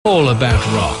about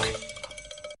rock.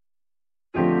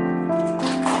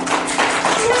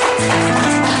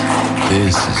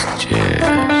 This is jazz.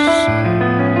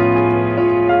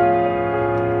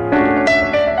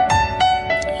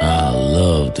 I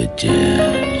love the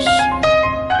jazz.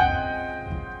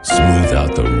 Smooth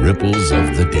out the ripples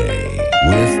of the day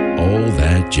with All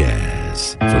That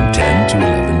Jazz from 10 to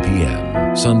 11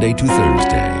 p.m. Sunday to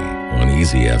Thursday on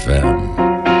Easy FM.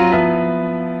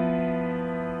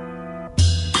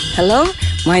 Hello,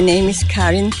 my name is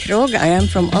Karin Krog. I am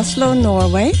from Oslo,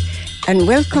 Norway, and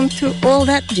welcome to All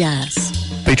That Jazz.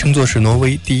 被称作是挪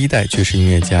威第一代爵士音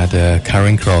乐家的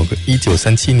Karin Krog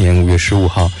 1937年5月15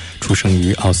号出生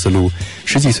于奥斯陆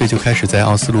，10几岁就开始在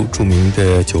奥斯陆著名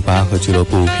的酒吧和俱乐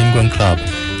部 Penguin Club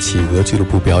企鹅俱乐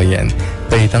部表演，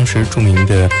被当时著名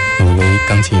的挪威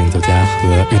钢琴演奏家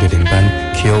和乐队领班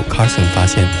Kjell Karlsen 发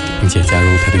现，并且加入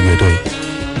他的乐队。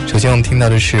首先我们听到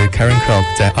的是 Karin Krog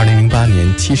在2008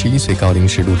年71岁高龄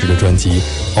时录制的专辑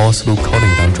Oslo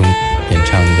Calling 当中演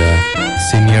唱的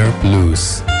Senior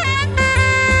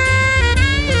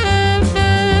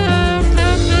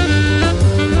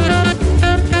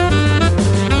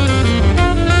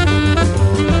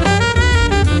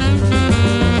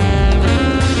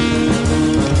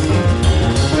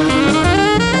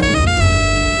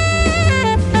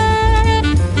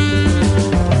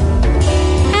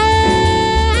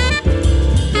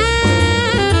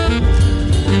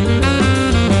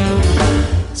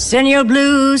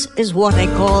Blues is what they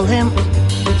call him,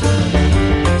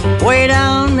 way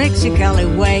down Mexicali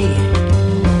way.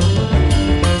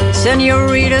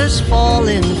 Senoritas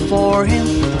falling for him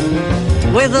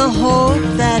with the hope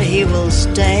that he will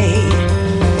stay.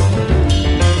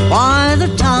 By the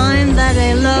time that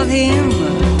they love him,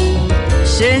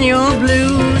 Senior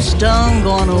Blues done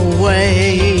gone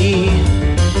away.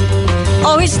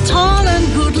 Oh, he's tall and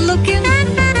good looking,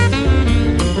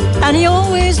 and he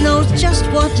always knows just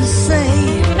what to say.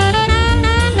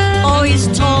 Oh, he's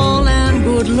tall and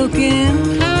good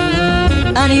looking,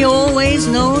 and he always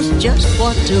knows just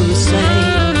what to say.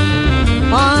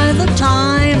 By the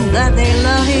time that they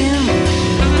love him,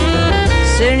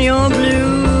 Senior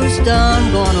Blues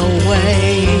done gone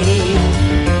away.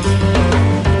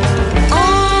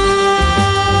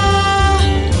 Oh,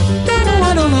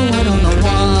 I don't know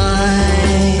why.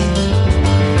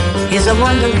 He's a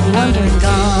wondering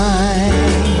guy,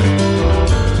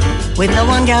 with no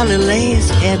one gal to lay his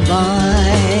head by.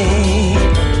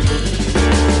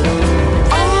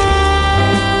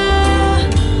 Oh,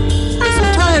 I'm so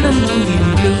tired of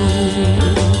moving blue.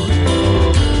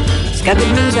 He's got the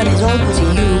blues and it's all because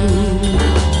of you,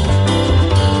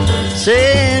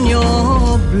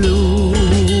 Senor Blue.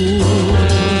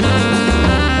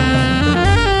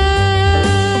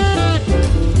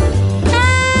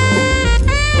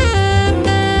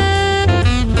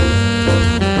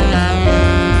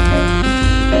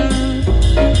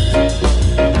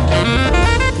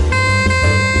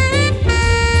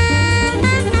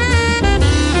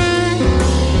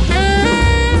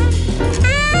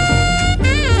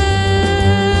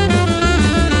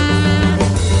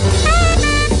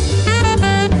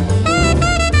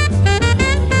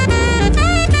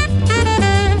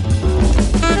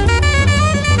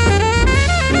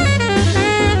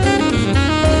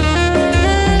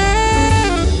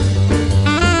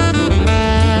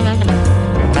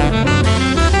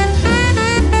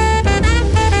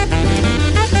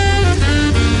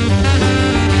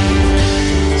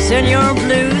 Senor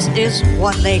Blues is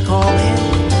what they call him,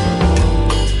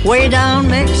 way down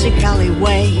Mexicali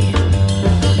way.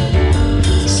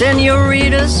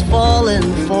 Senoritas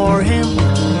falling for him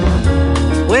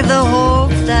with the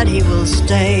hope that he will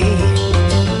stay.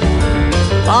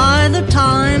 By the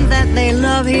time that they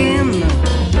love him,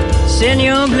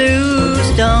 Senor Blues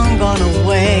done gone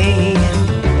away.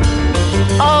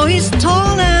 Oh, he's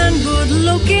tall and good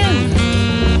looking,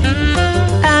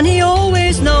 and he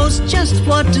always knows just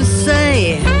what to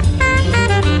say.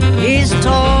 He's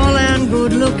tall and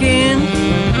good looking,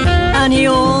 and he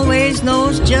always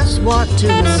knows just what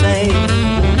to say.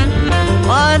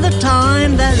 By the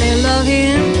time that they love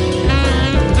him,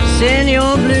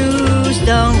 Senor Blues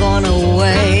done gone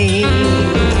away.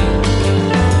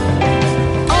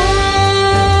 Oh,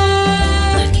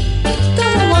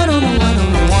 I don't know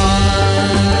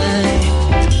why.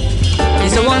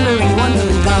 He's a wondering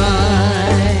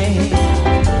guy,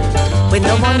 with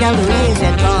no one gal to lay his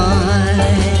head by.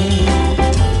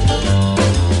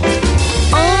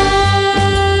 Oh,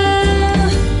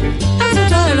 I'm so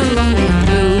tired of lonely and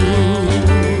blue.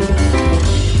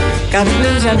 Got the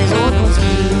blues and his old ones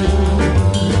blue.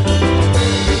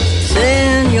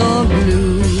 Senor Blues.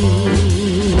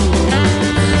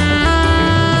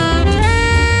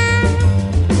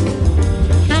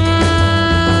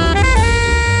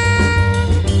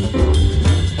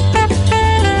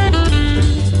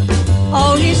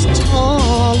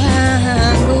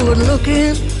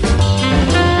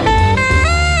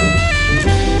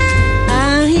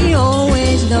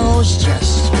 knows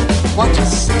just what to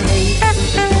say.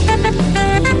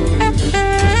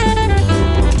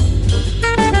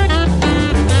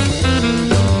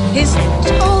 He's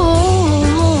tall,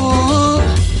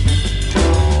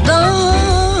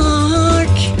 dark,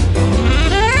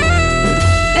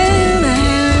 and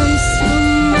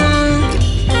handsome.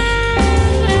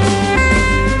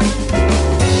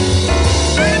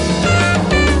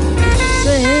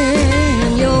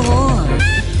 Senor,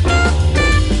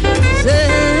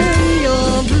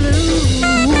 Senor Blue.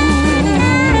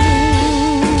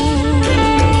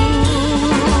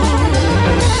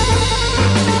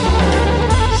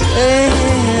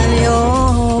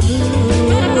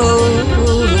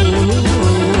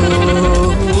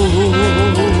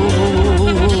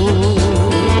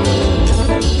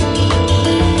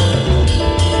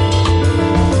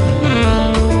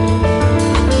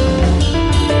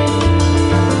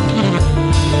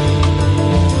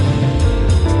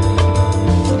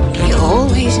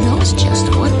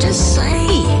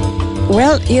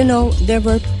 Well, you know, there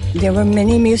were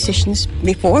many musicians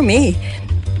before me,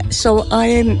 so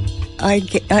I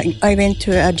went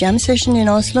to a jam session in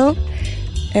Oslo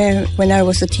when I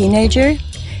was a teenager,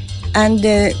 and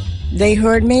they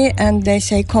heard me and they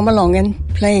say, "Come along and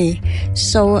play."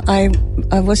 So I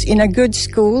was in a good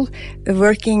school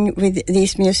working with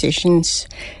these musicians.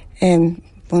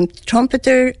 One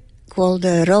trumpeter called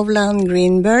Roland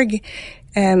Greenberg.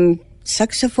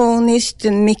 Saxophonist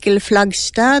Mikkel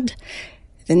Flagstad,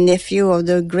 the nephew of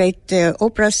the great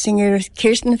opera singer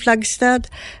Kirsten Flagstad,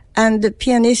 and the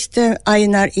pianist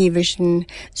Einar Iversen.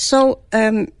 So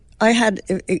I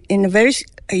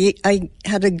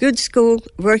had a good school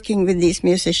working with these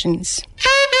musicians.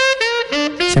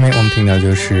 下面我们听到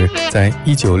就是在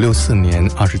1964年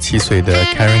27岁的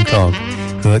Karin Krog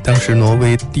和当时挪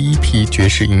威第一批爵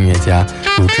士音乐家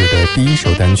录制的第一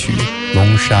首单曲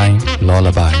Longshine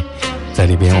Lullaby。在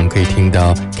里边我们可以听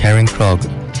到 Karin Krog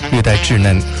略带稚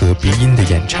嫩和鼻音的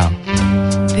演唱。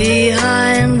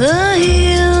 Behind the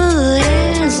hill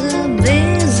is a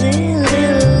busy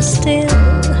little still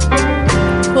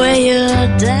where your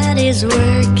daddy's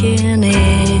working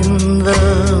in the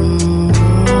moonlight.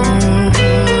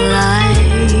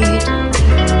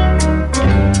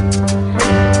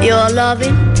 Your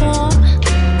loving paw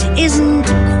isn't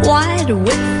quite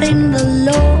within the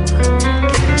law,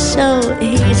 so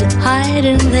he's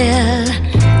hiding there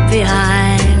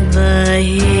behind the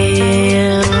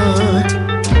hill.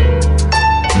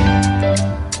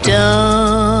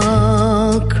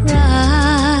 Don't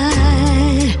cry,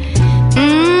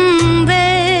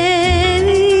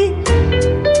 baby,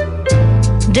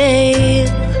 they'll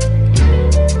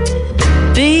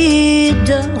be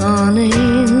dawning.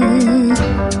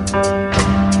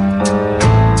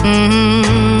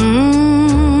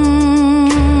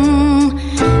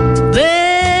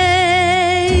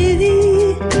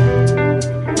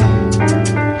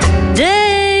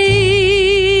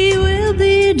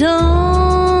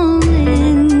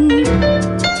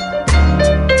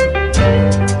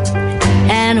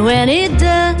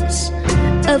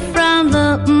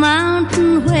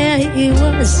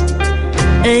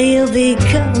 He'll be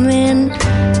coming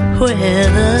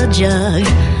with a jug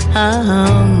of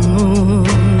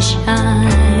moonshine.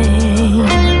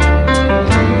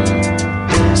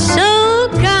 So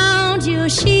count your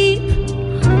sheep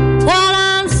while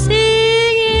I'm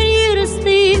singing you to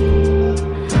sleep.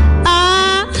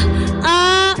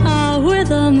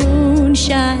 With a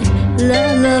moonshine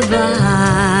lullaby.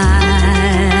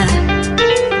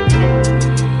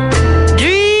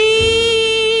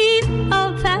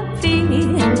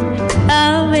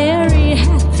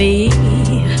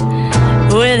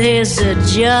 With his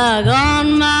jug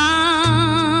on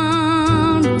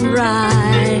Mount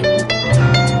Rye.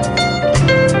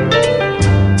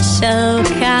 So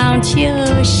count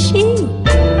your sheep,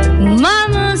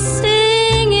 Mama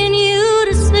singing you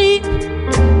to sleep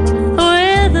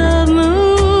with a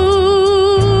moonshine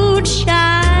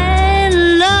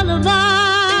lullaby.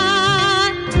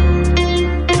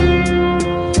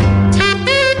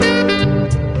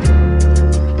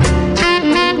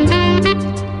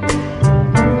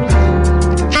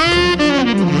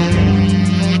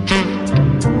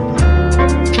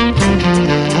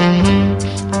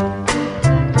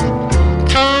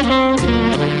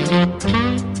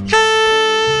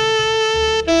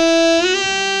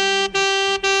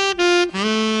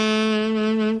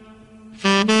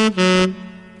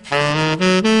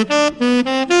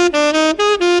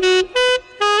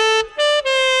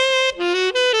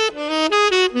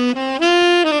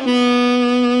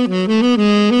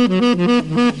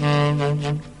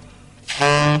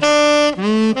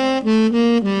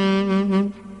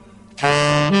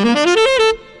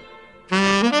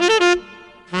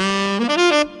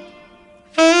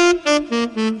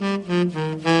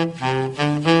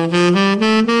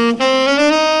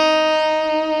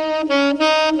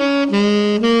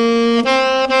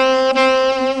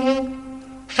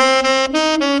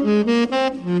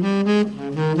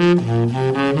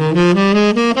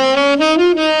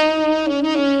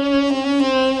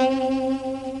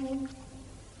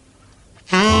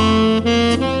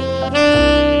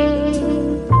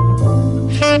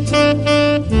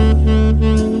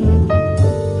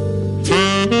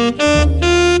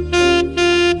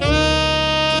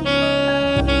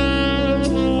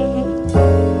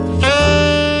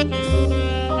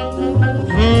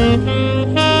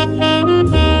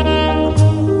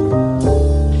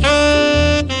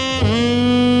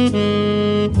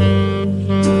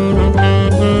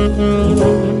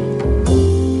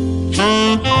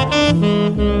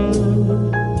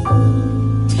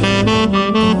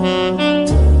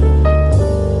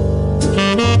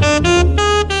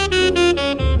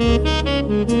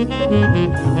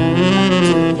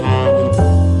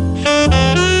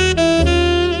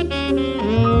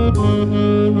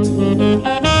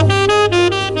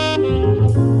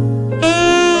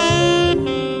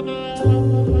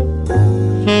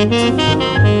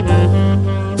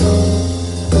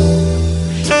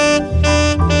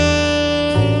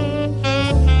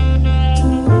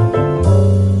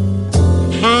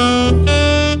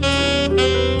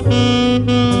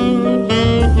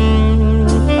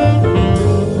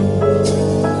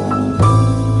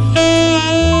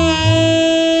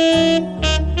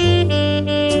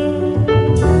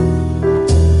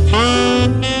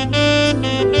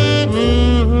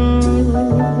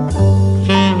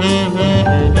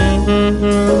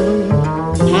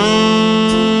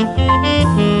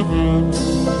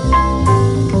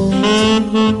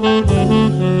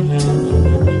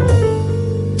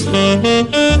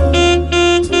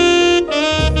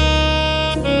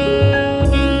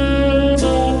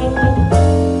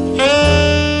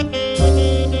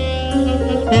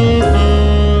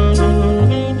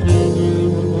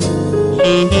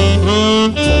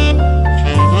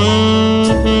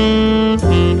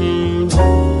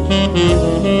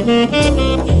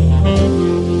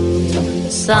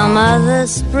 Some other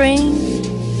spring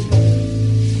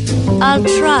I'll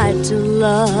try to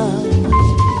love.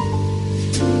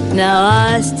 Now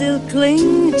I still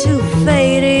cling to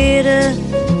faded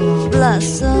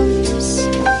blossoms.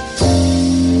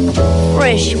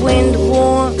 Fresh wind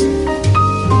warm,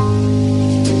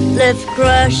 left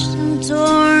crushed and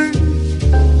torn,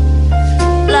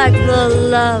 like the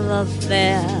love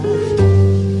affair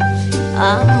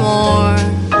I mourn.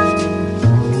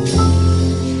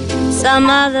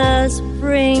 Some other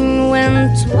spring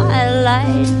when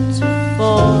twilight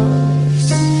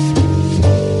falls,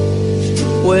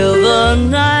 will the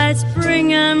night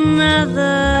bring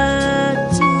another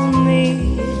to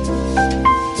me?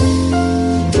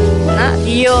 Not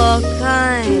your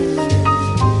kind,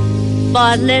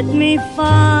 but let me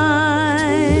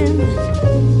find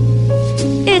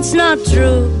it's not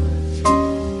true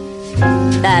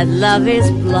that love is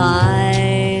blind.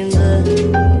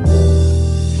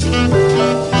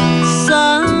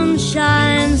 Sun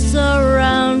shines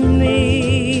around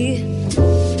me,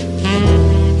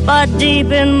 but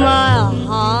deep in my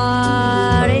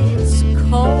heart it's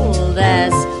cold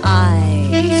as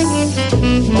ice.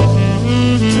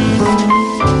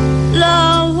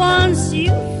 Love, once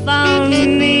you found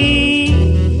me,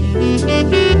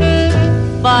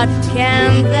 but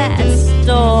can that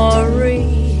story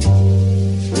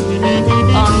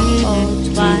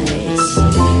unfold twice?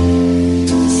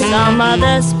 Some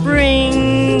other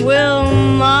spring will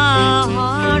my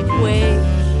heart wake,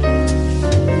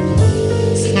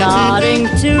 starting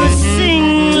to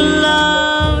sing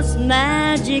love's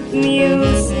magic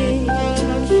music,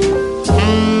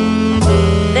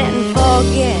 then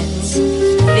forget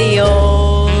the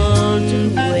old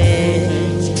duet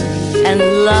and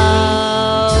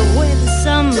love with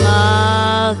some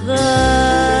other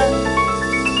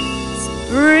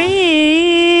spring.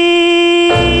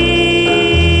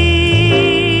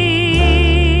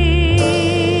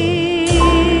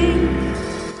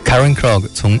 Karin Krog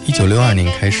从1962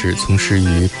年开始从事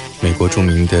于美国著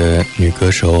名的女歌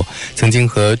手，曾经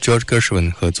和 George Gershwin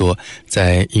合作，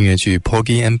在音乐剧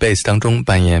Porgy and Bess 当中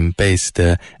扮演 Bass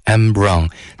的 Anne Brown，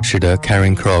 使得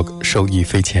Karin Krog 受益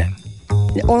匪浅。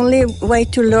The only way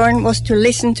to learn was to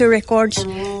listen to records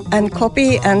and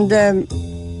copy and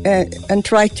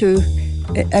try to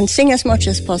and sing as much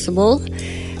as possible.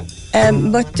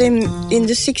 But in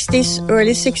the 60s,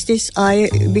 early 60s, I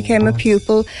became a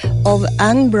pupil of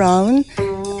Anne Brown.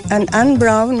 And Anne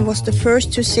Brown was the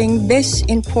first to sing Bess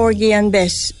in Porgy and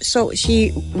Bess. So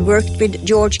she worked with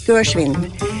George Gershwin.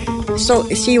 So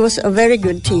she was a very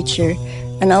good teacher.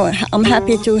 And I'm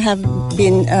happy to have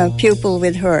been a pupil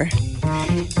with her.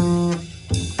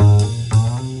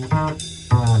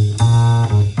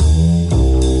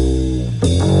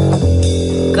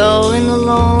 Going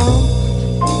along,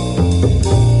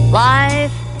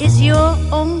 life is your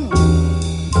own,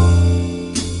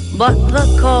 but the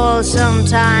call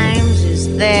sometimes is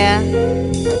there.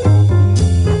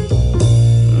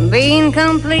 Being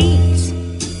complete,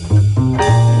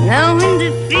 knowing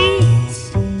defeat,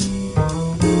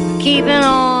 keeping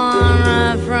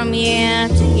on from year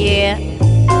to year.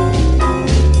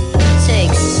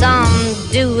 Take some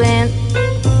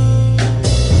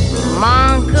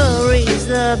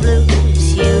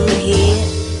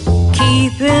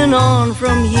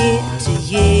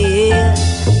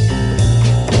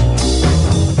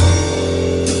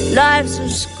life's a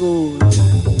school,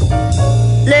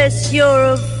 less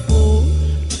you're a fool.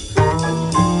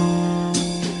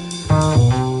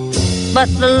 But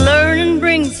the learning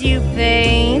brings you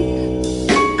pain,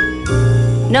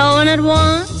 knowing at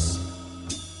once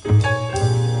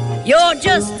you're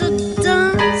just a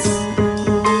dunce.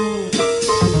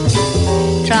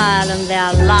 Trial and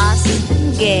their loss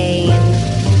and gain,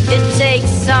 it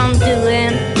takes some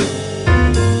doing.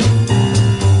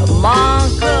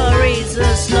 Monkery's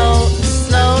a slow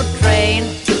train.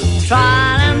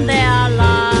 Trial and their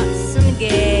loss and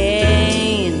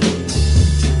gain.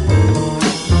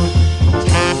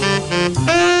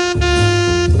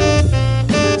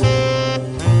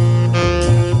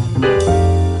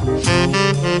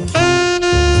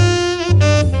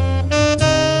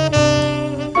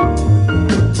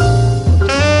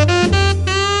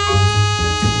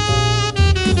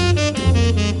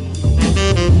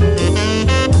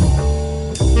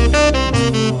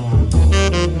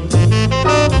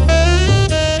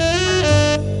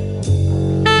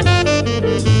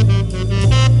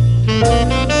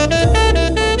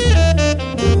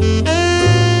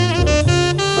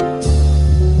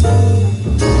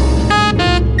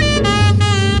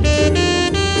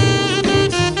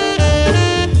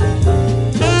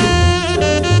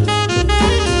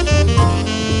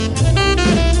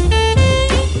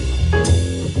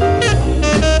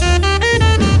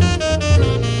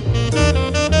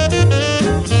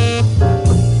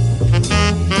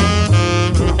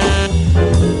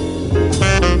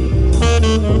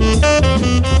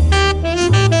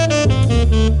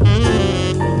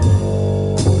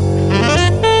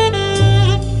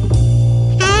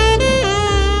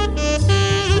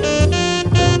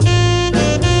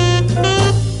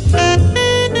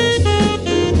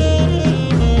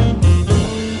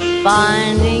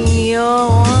 Finding your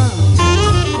one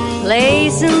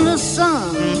place in the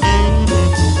sun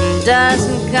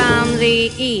doesn't come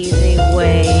the easy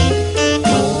way.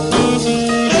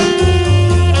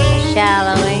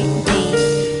 Shallow ain't deep,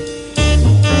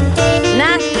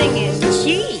 nothing is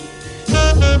cheap.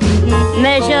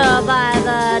 Measure by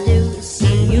the dues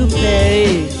you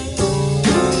pay.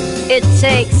 It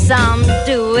takes some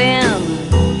doing.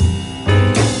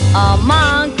 A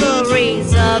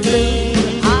monkery's a blue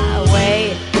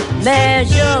highway.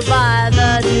 Measure by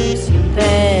the dues you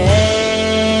pay.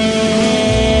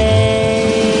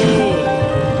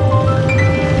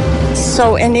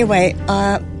 So anyway,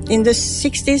 in the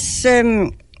 60s,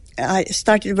 I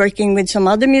started working with some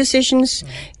other musicians.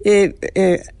 It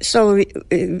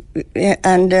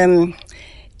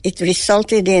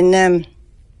resulted in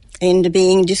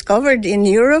being discovered in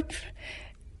Europe.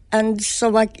 And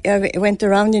so I went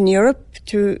around in Europe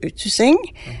to sing,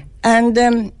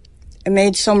 and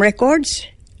made some records.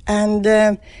 And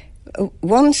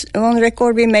one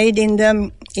record we made in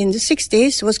the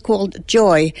 60s was called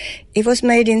Joy. It was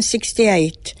made in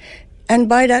 68, and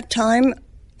by that time,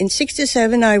 in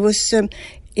 67, I was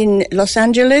in Los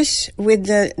Angeles with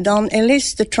Don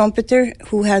Ellis, the trumpeter,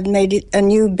 who had made it a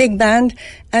new big band,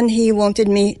 and he wanted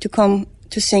me to come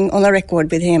to sing on a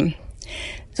record with him.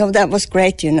 So that was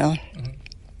great, you know.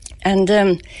 And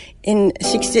in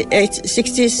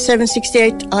 67,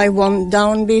 68, I won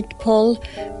Downbeat Poll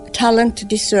Talent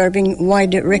Deserving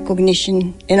Wider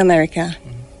Recognition in America.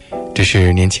 这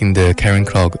是年轻的 Karin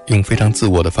Krog 用非常自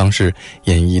我的方式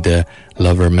演绎的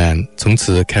Lover Man。 从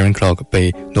此 Karin Krog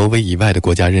被挪威以外的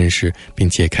国家认识，并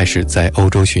且开始在欧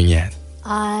洲巡演。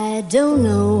 I don't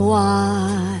know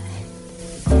why,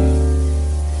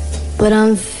 but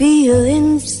I'm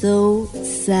feeling so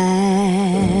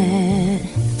sad.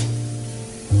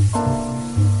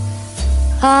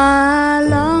 I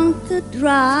long to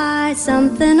try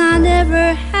something I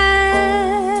never had.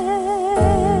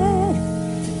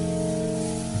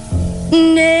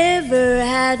 Never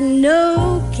had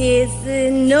no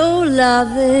kissing, no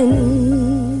loving.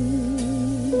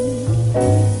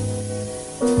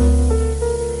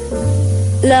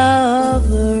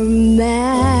 Lover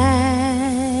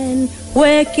man,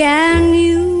 where can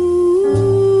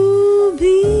you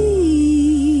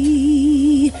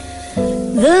be?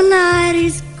 The night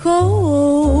is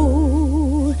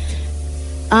cold,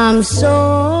 I'm so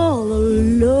all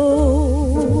alone.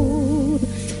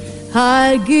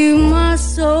 I'd give my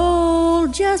soul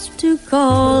just to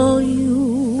call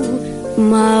you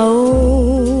my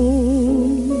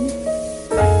own.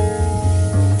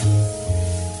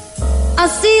 I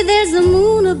see there's a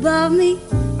moon above me,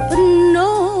 but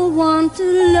no one to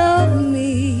love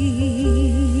me.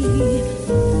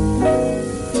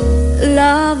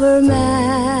 Lover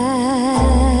man,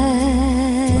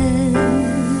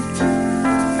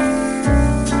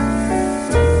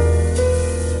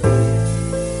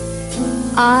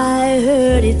 I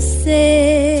heard it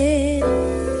said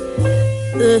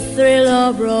the thrill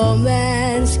of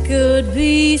romance could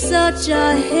be such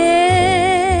a heavenly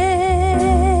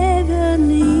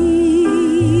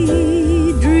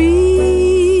dream.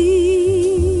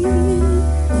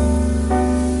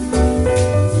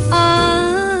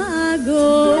 I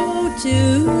go to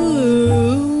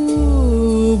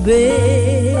bed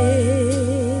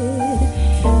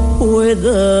with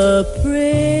a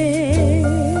prayer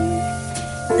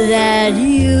that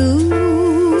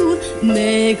you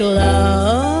make love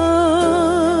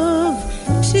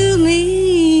to me.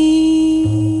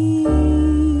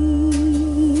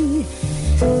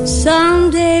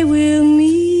 Someday we'll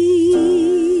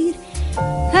meet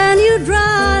and you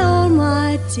dry all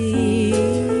my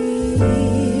tears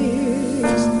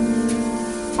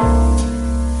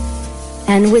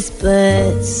and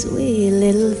whisper sweet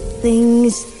little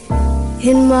things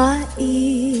in my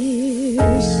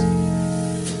ears.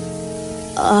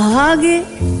 A hugging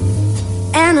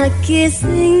and a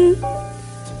kissing,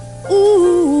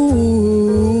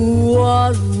 ooh,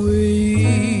 what we've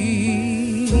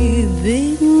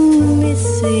been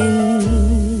missing.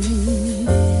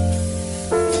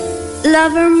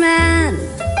 Lover man,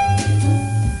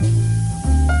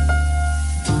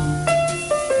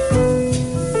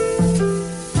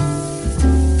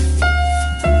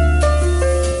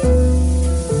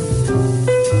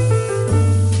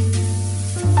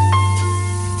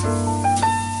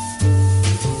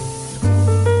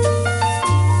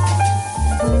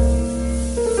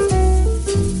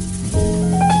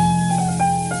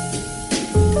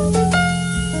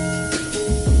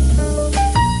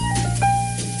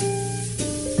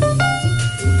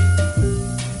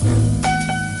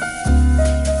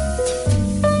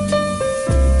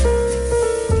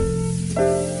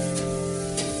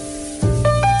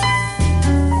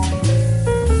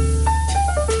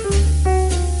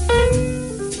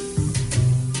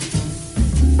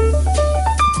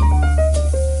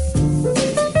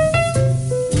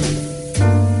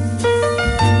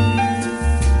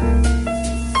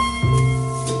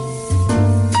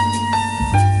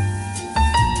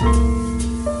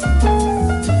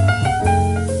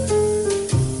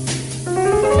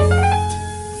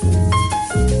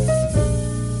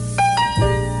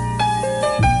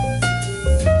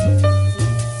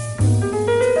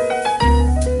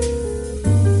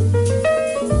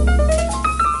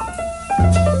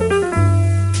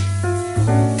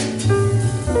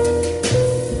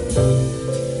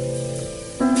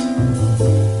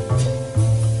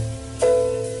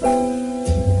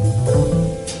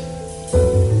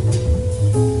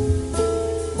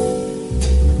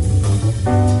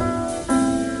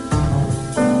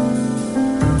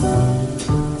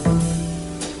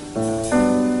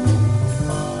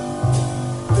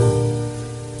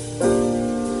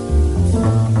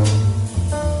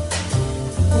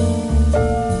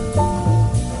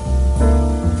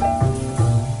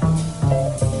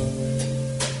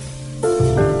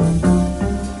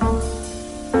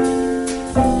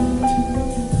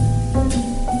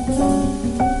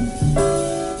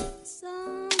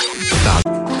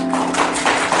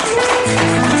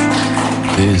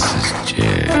 This is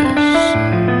jazz.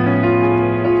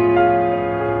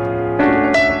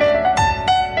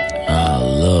 I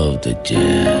love the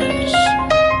jazz.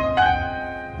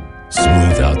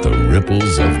 Smooth out the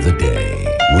ripples of the day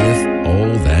with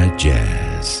All That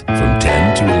Jazz from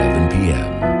 10 to 11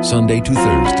 p.m. Sunday to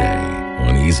Thursday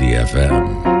on Easy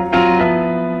FM.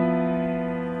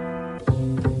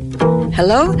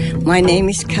 Hello, my name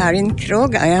is Karin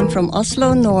Krog. I am from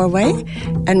Oslo, Norway,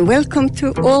 and welcome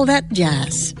to All That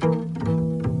Jazz.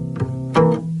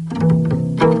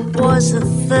 Was the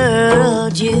 3rd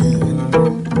of June,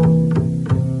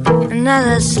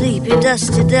 another sleepy,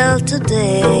 dusty Delta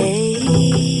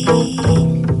day.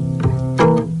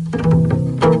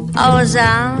 I was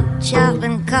out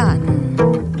chopping cotton,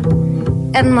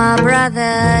 and my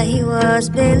brother, he was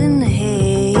baling the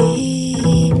hay.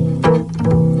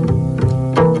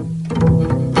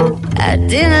 At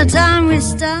dinner time we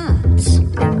stopped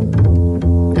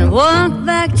and walked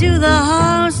back to the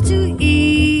house to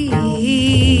eat.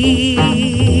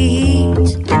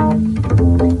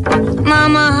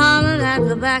 Mama hollered at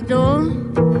the back door,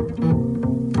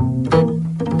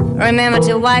 remember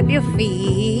to wipe your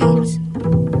feet.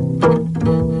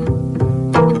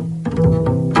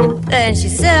 Then she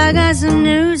said, I got some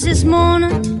news this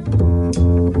morning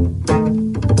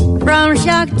from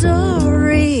Shocked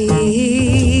Reach.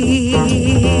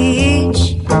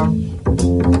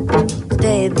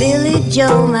 Today Billy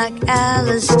Joe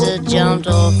McAllister jumped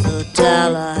off the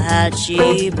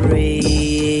Tallahatchie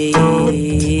Bridge.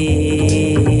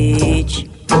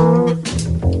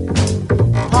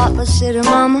 said to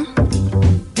Mama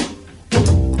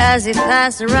as he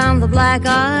passed around the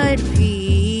black-eyed peas.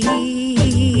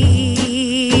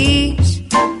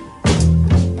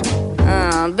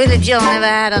 Billy Joe never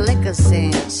had a lick of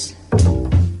sense.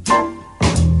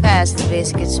 Pass the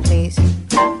biscuits, please.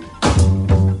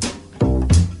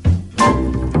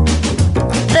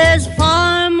 There's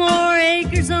 5 more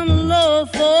acres on the lower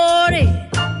 40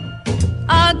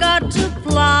 I got to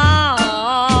plow.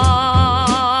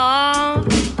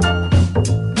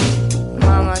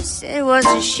 Mama said what's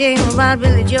a shame about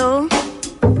Billy Joe.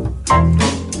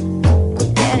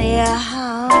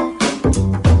 Anyhow,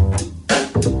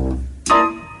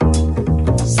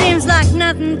 seems like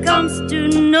nothing comes to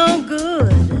no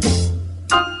good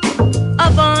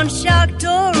up on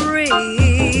Choctaw Ridge.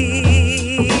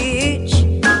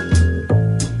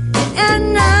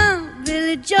 And now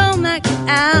Billy Joe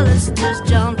McAllister's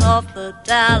jumped off the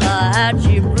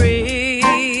Tallahatchie Bridge.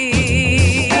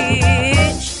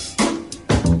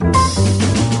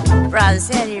 Brother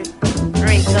said he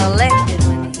recollected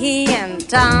when he and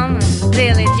Tom and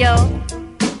Billy Joe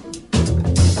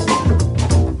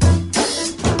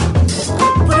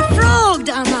put a frog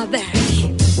down my back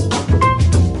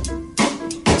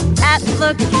at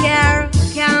the Carroll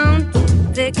County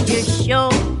Picture Show.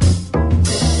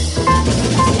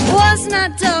 Was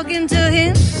not talking to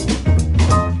him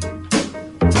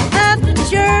after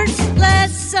church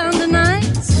last Sunday night.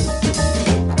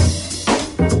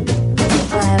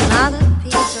 I have another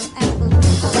piece of apple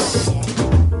pie.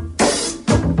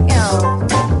 You know,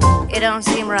 it don't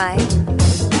seem right.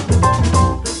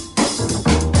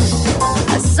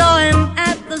 I saw him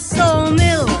at the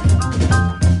sawmill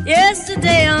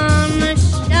yesterday on the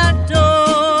Choctaw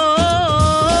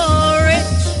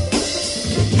Ridge.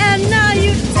 And now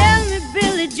you tell me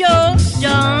Billy Joe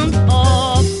John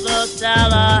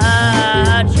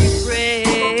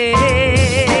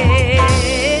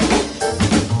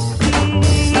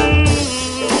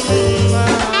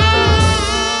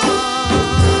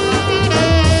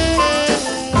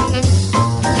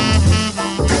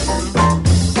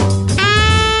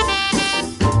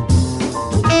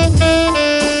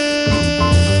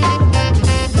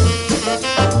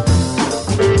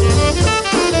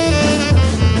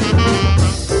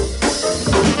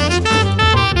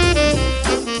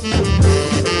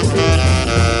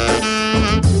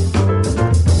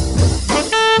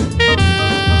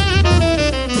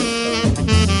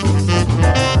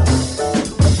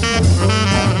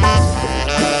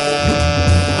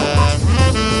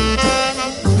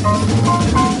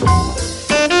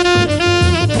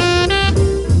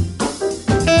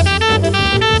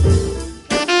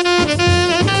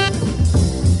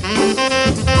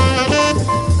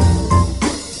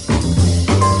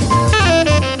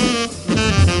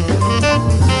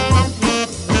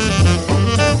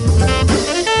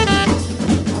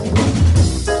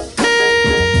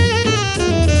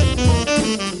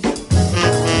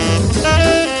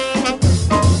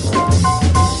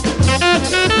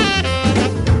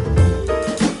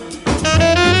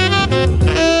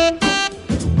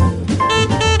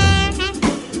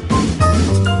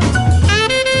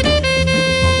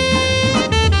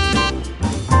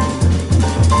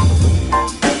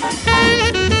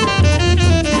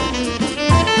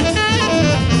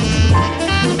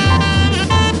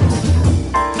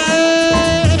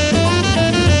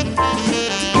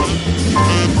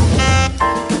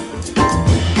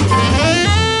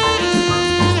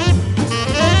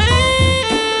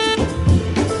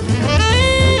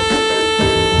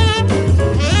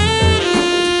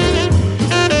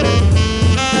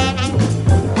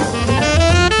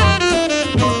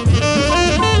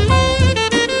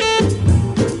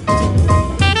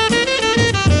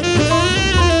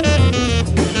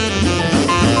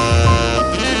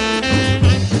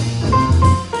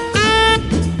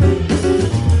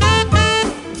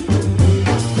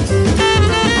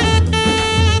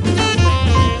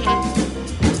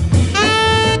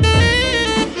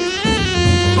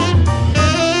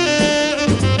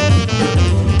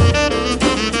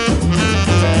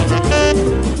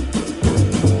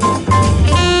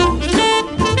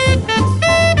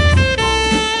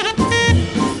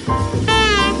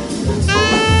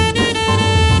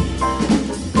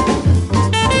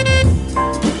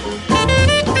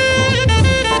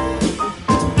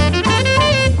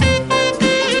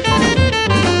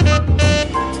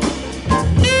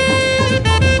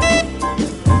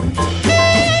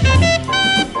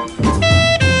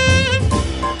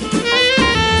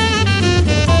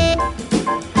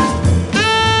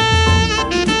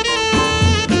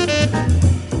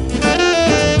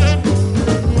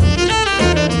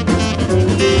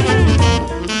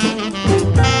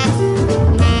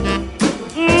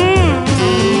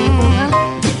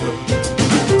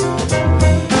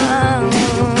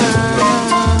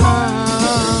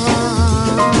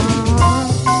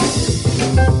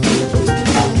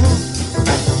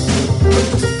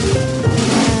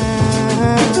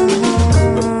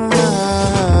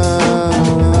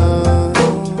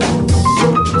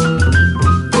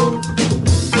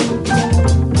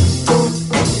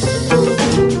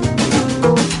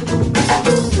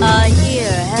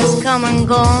come and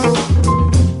gone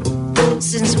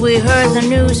since we heard the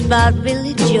news about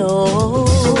Billy Joe.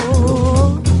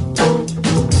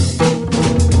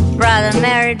 Brother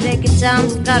married Vicky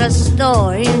Tom's got a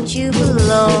store in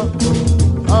Tupelo.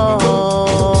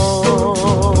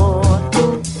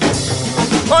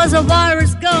 Was a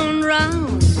virus going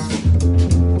round.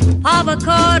 Papa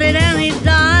caught it and he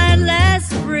died last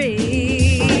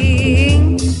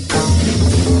spring.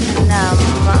 Now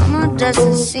Mama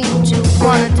doesn't seem to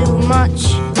want to do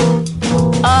much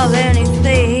of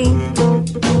anything.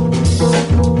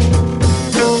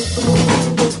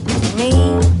 Me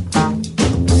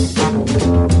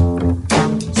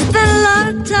spent a lot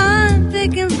of time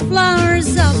picking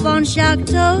flowers up on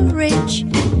Choctaw Ridge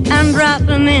and drop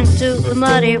them into the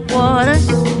muddy water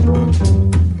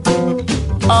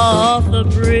off the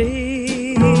bridge.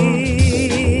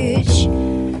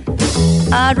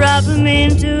 I drop them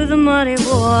into the muddy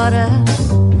water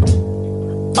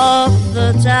off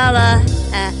the Tallahatchie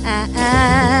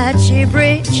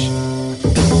Bridge.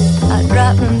 I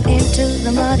drop them into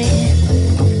the muddy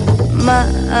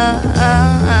water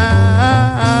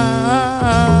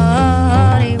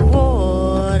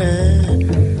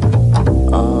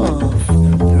off the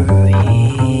bridge.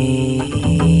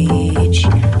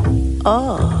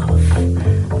 Off,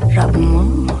 drop them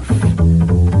off.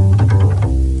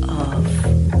 Off.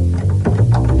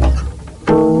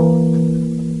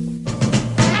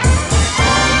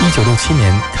 1967年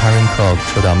Karin Krog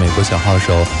受到美国小号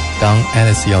手当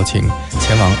Alice 邀请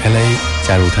前往 LA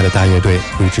加入他的大乐队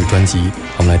录制专辑，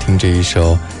我们来听这一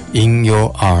首 In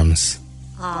Your Arms。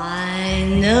 I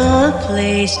know a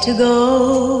place to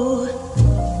go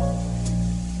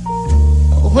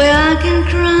where I can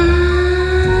cry.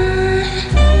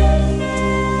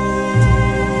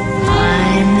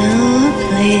 I know a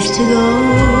place to go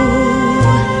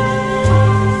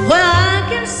where I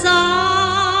can sigh.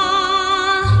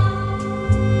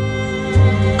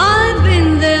 I've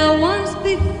been there once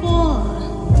before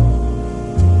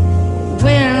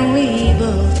when we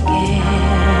both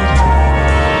cared.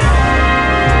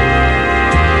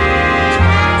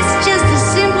 It's just a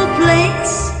simple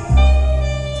place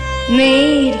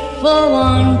made for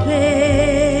one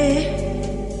pair.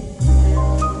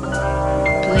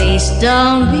 Please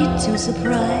don't be too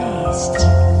surprised.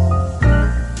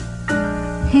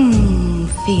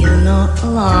 Feel no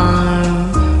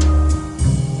alarm.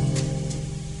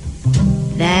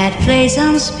 That place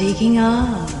I'm speaking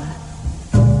of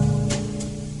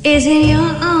is in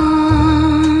your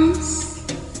arms.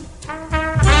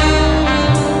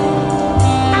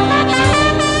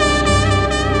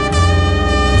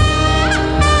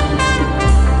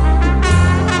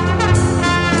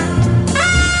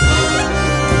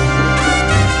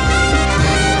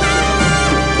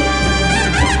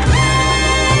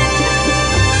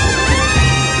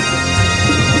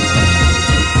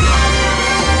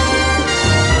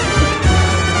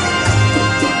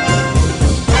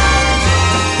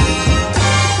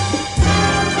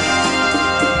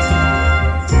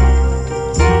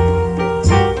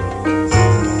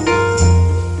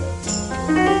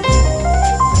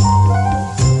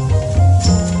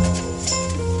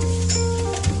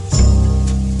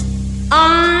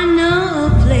 I know a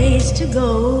place to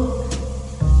go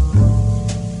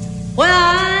where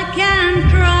I can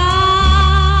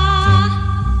cry.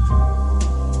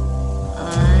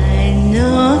 I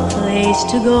know a place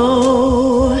to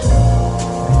go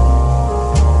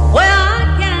where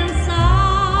I can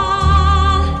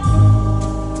sigh.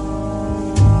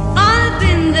 I've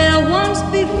been there once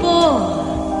before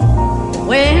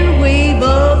when we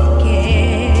both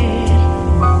cared.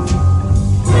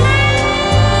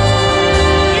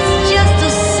 It's just a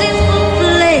simple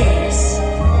place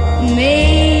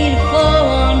made for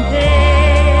one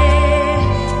pair.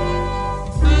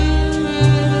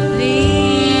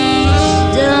 Please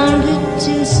don't be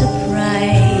too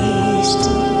surprised.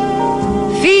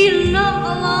 Feel no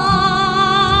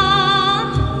alarm.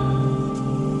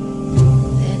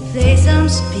 That place I'm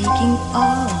speaking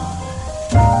of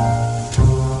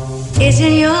is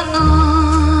in your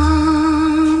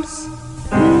arms.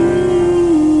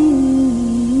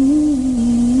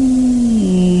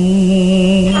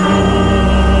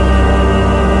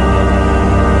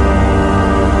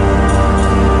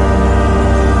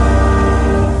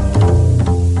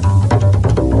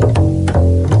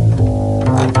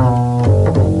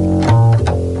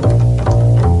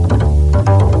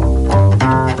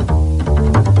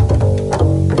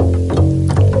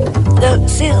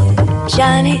 Those silk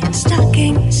shiny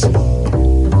stockings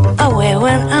I wear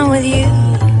when I'm with you.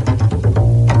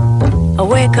 I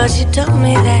wear 'cause you told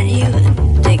me that you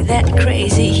take that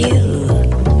crazy hue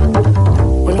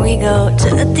when we we go to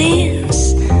a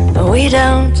dance, we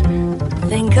don't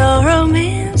think of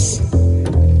romance.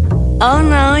 Oh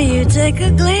no, you take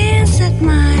a glance at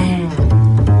my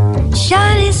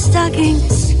shiny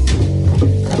stockings.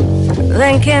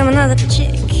 Then came another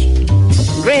chick,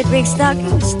 great big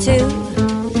stockings too.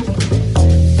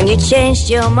 And you changed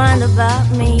your mind about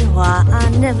me, why I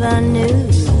never knew.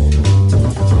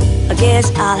 I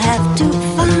guess I'll have to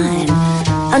find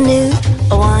a new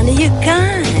one of your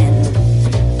kind,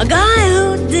 a guy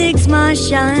who digs my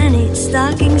shiny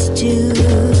stockings too.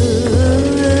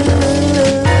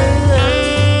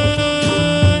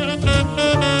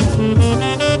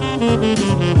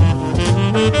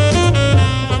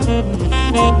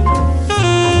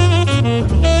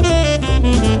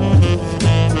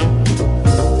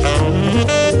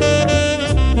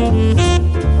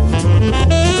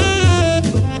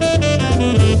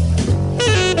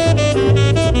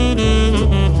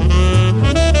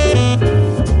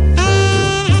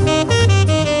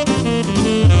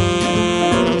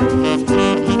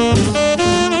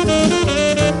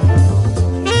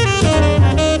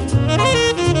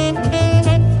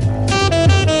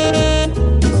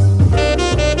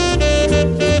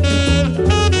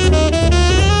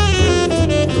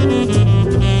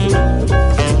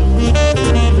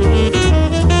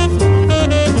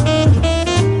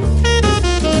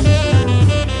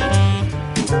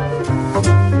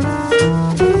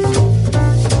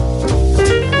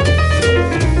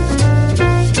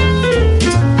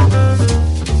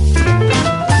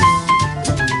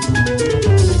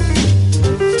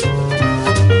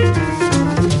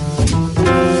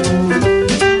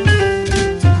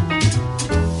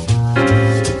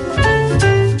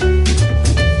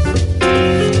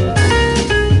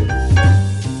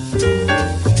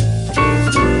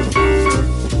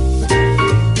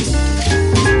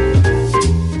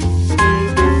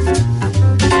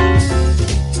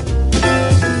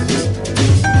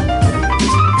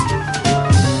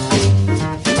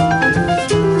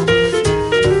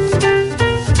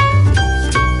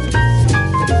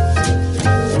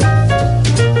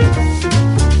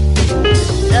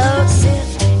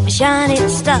 Shiny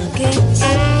stockings,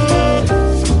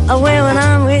 I wear when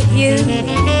I'm with you.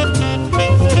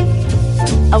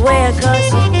 I wear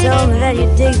 'cause you told me that you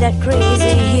dig that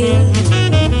crazy hue.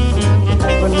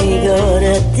 When we go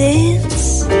to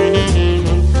dance,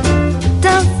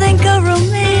 don't think of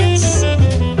romance.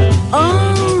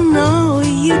 Oh no,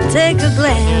 you take a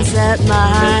glance at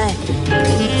my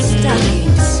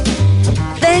stockings.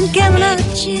 Then came another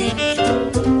chick,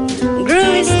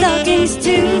 groovy stockings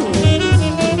too.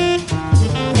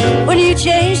 When you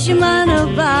changed your mind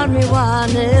about me, why I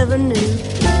never knew.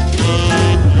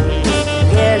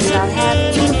 Guess I'll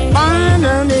have to find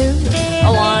a new,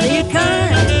 a one of your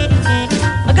kind,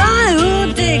 a guy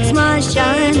who digs my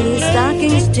shiny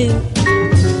stockings too.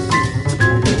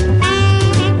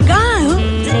 A guy who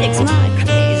digs my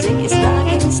crazy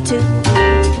stockings too.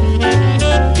 A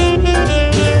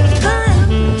guy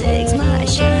who digs my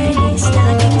shiny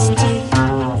stockings too.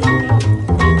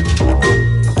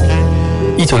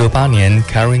 1968年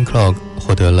Karin Krog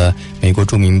获得了美国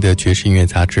著名的爵士音乐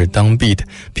杂志 Downbeat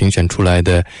评选出来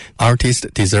的 Artist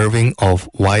Deserving of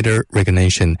Wider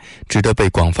Recognition 值得被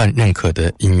广泛认可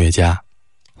的音乐家。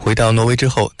回到挪威之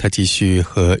后，他继续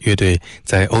和乐队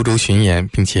在欧洲巡演，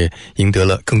并且赢得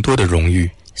了更多的荣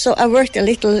誉。 So I worked a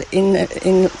little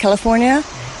in California,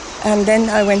 and then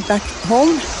I went back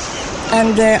home,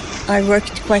 and I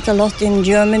worked quite a lot in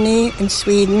Germany, in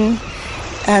Sweden,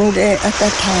 and at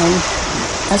that time,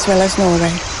 as well as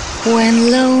Norway. When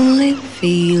lonely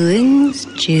feelings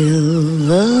chill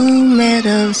the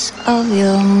meadows of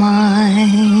your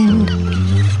mind,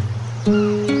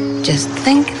 just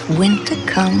think if winter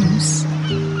comes,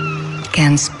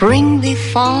 can spring be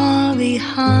far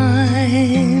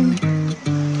behind?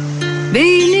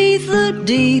 Beneath the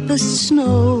deepest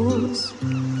snows,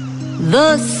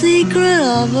 the secret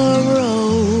of a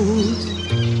rose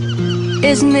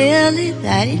is merely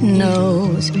that it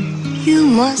knows you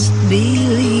must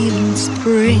believe in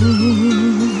spring.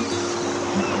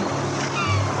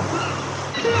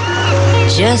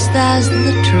 Just as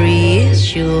the tree is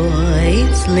sure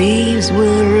its leaves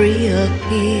will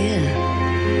reappear,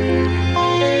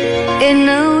 it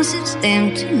knows its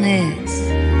emptiness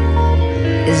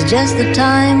is just the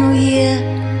time of year.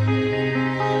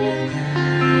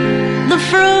 The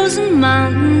frozen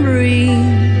mountain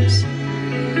breeze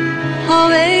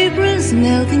of April's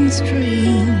melting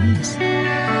streams,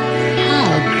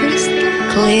 how crystal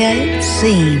clear it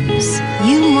seems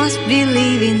you must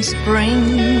believe in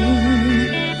spring.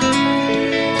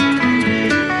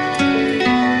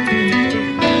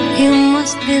 You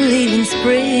must believe in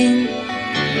spring.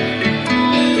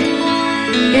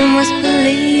 must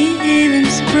believe in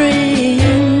spring.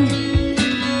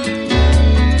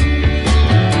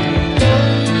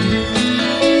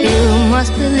 You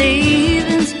must believe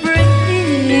in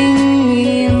spring,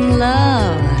 in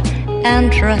love,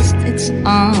 and trust it's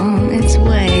on its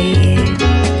way.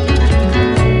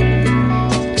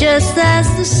 Just as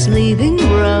the sleeping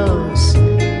rose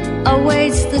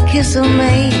awaits the kiss of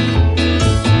May,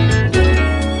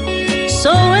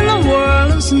 so in the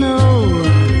world of snow,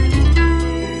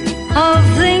 of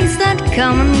things that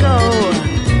come and go,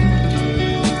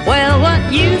 well,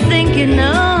 what you think you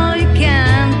know, you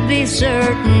can't be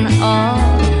certain of.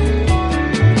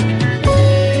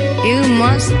 You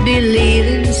must believe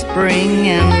in spring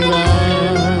and love.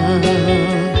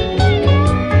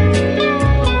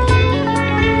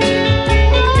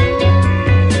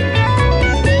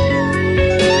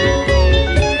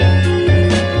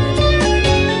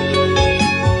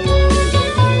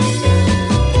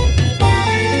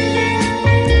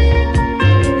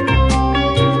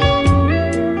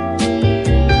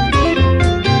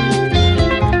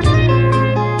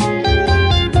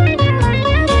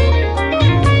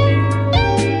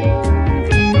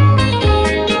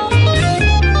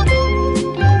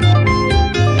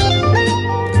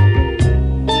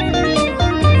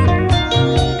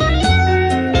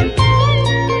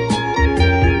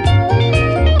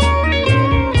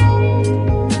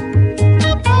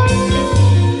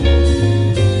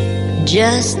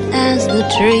 Just as the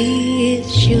tree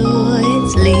is sure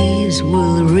its leaves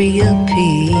will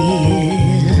reappear,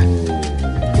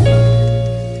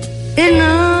 it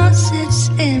knows its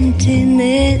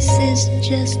emptiness is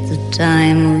just the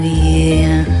time of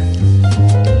year.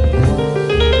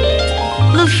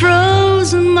 The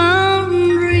frozen mountain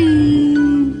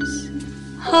dreams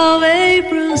of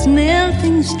April's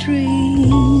melting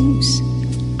streams,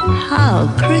 how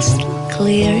crystal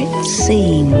clear it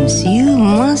seems. You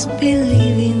must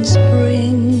believe in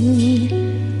spring.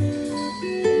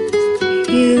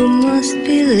 You must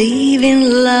believe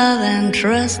in love and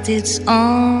trust it's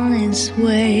on its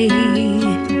way.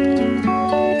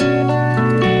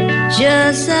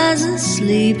 Just as a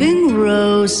sleeping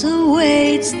rose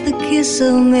awaits the kiss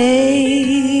of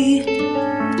May,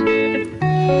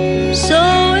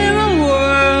 so in a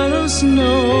world of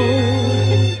snow,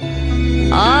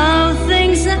 all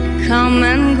things that come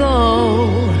and go,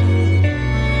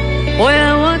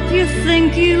 well, what you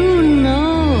think you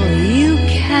know, you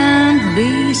can't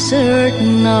be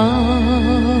certain of.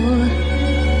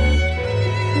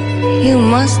 You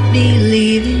must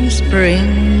believe in spring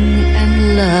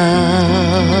and love.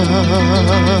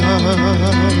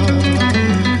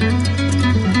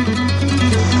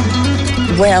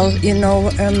 Well, you know,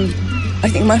 I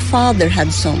think my father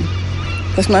had some,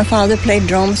 because my father played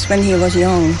drums when he was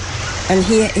young, and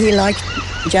he liked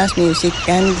jazz music,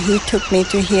 and he took me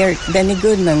to hear Benny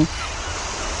Goodman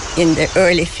in the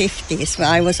early 50s.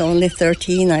 I was only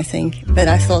 13, I think, but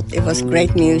I thought it was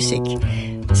great music.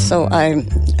 So I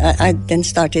then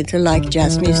started to like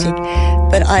jazz music.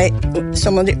 But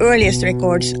some of the earliest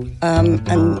records and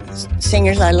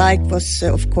singers I liked was,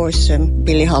 of course,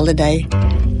 Billie Holiday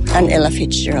and Ella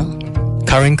Fitzgerald.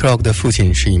 Karin Krog 的父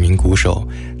亲是一名鼓手，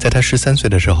在他13岁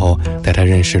的时候带他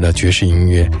认识了爵士音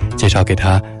乐，介绍给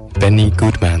他 Benny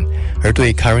Goodman， 而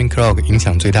对 Karin Krog 影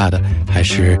响最大的还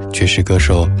是爵士歌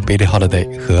手 Billie Holiday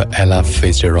和 Ella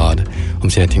Fitzgerald。 我们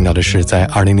现在听到的是在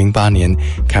2008年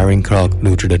Karin Krog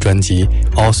录制的专辑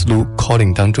Oslo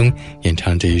Calling 当中演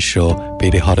唱这一首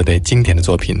Billie Holiday 经典的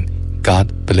作品 God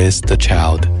Bless the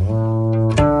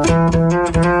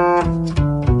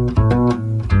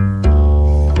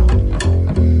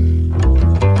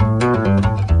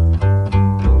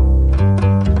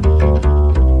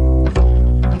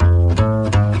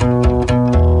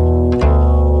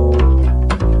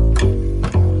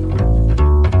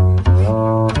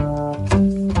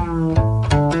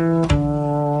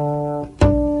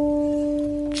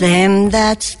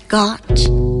that's got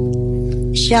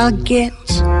shall get,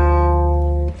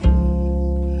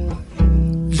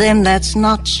 them that's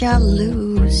not shall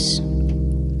lose.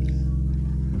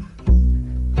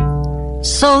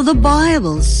 So the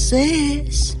Bible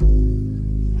says,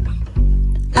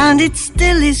 and it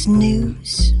still is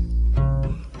news.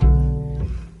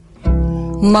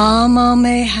 Mama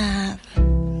may have,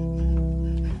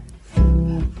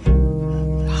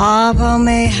 Papa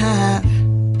may have,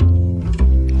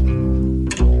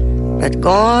 but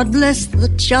God bless the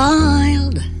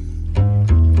child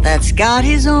that's got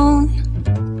his own,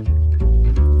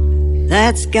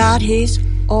 that's got his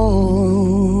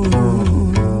own.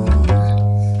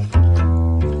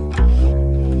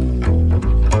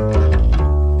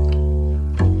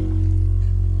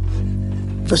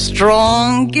 The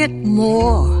strong get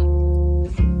more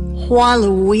while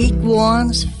the weak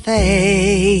ones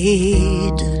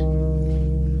fade.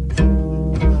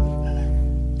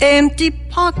 Empty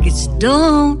pockets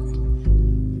don't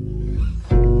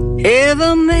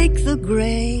ever make the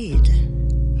grade.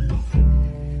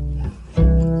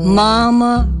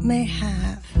 Mama may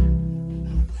have,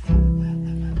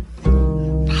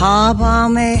 Papa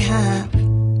may have,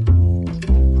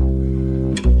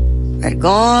 but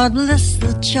God bless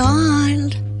the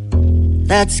child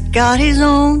that's got his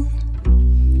own,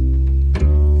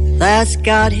 that's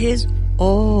got his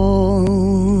own.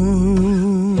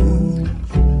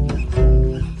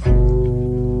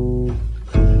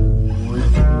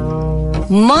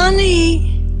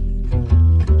 Money,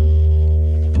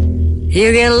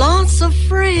 you get lots of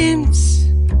friends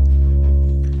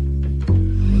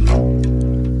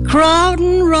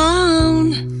crowding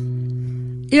round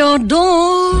your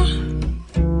door.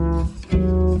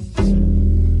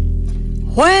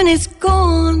 When it's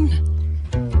gone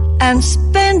and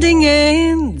spending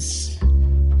ends,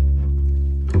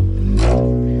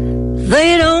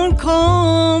 they don't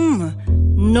come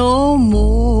no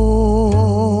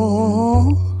more.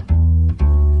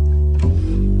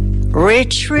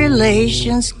 Rich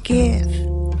relations give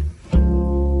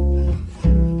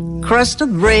crust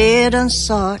of bread and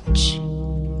such.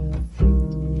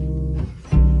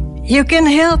 You can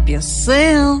help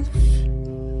yourself,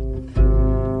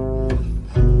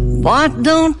 but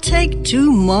don't take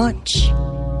too much.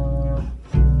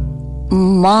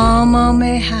 Mama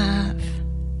may have,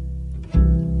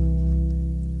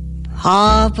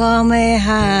 Papa may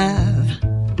have,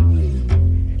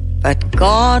 but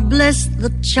God bless the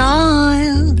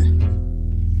child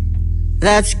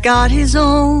that's got his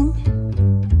own,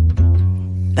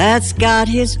 that's got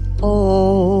his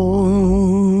own.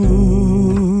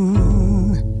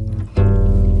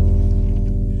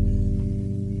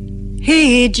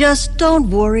 He just don't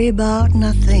worry about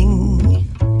nothing,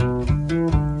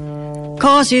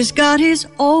 'cause he's got his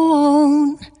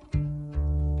own.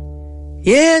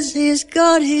 Yes, he's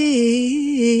got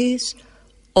his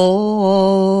own.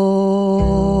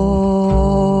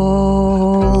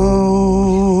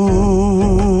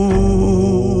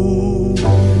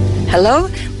 Hello,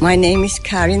 my name is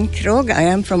Karin Krog. I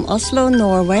am from Oslo,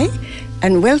 Norway,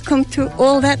 and welcome to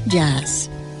All That Jazz.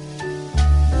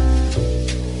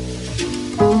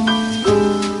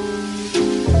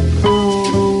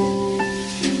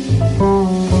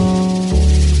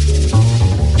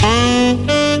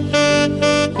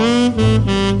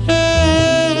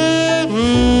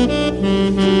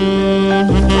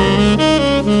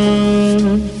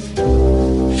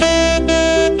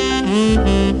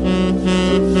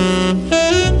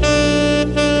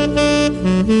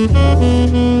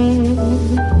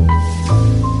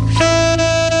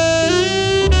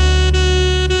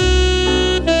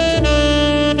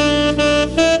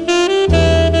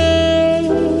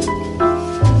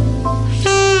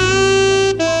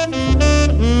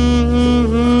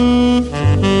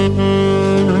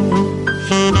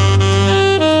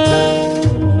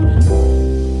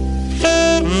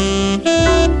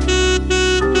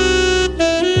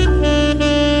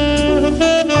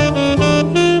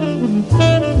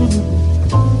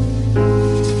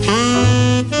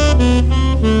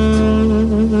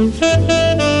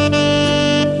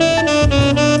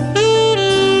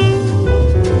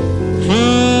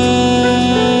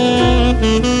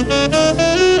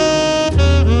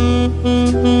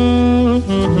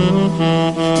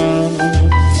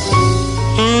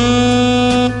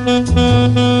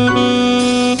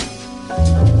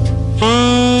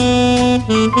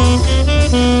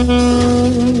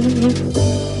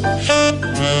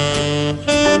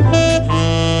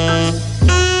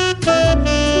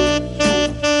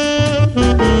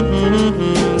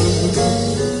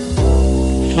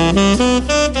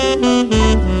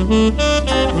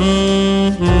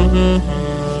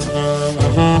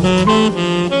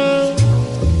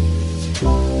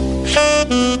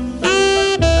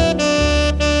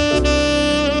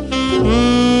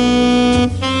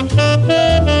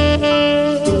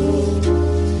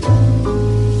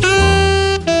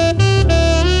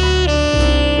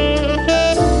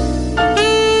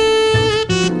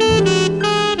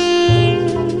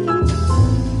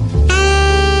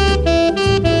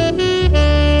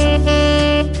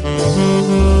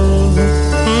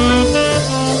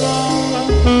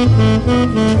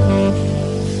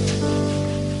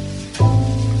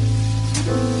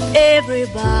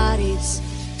 Everybody's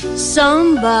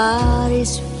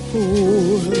somebody's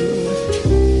fool.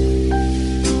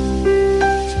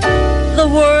 The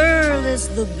world is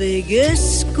the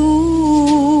biggest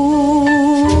school.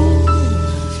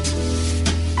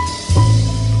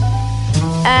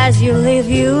 As you live,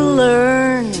 you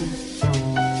learn.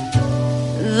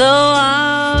 Though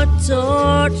our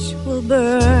torch will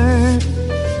burn,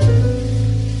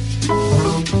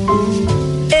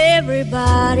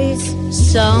 everybody's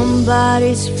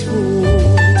somebody's fool.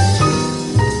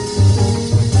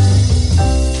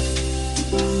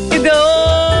 You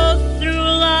go through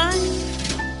life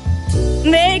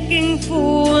making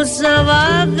fools of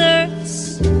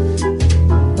others,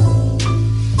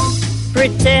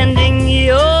 pretending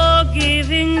you're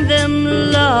giving them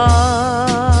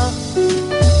love.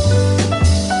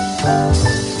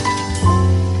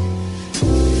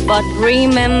 But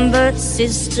remember,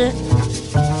 sister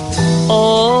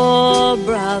or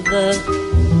brother,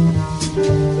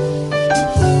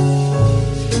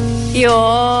 you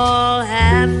all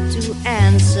have to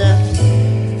answer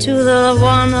to the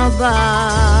one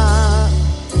above.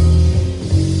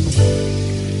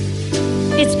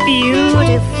 It's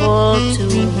beautiful to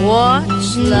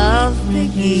watch love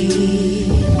begin.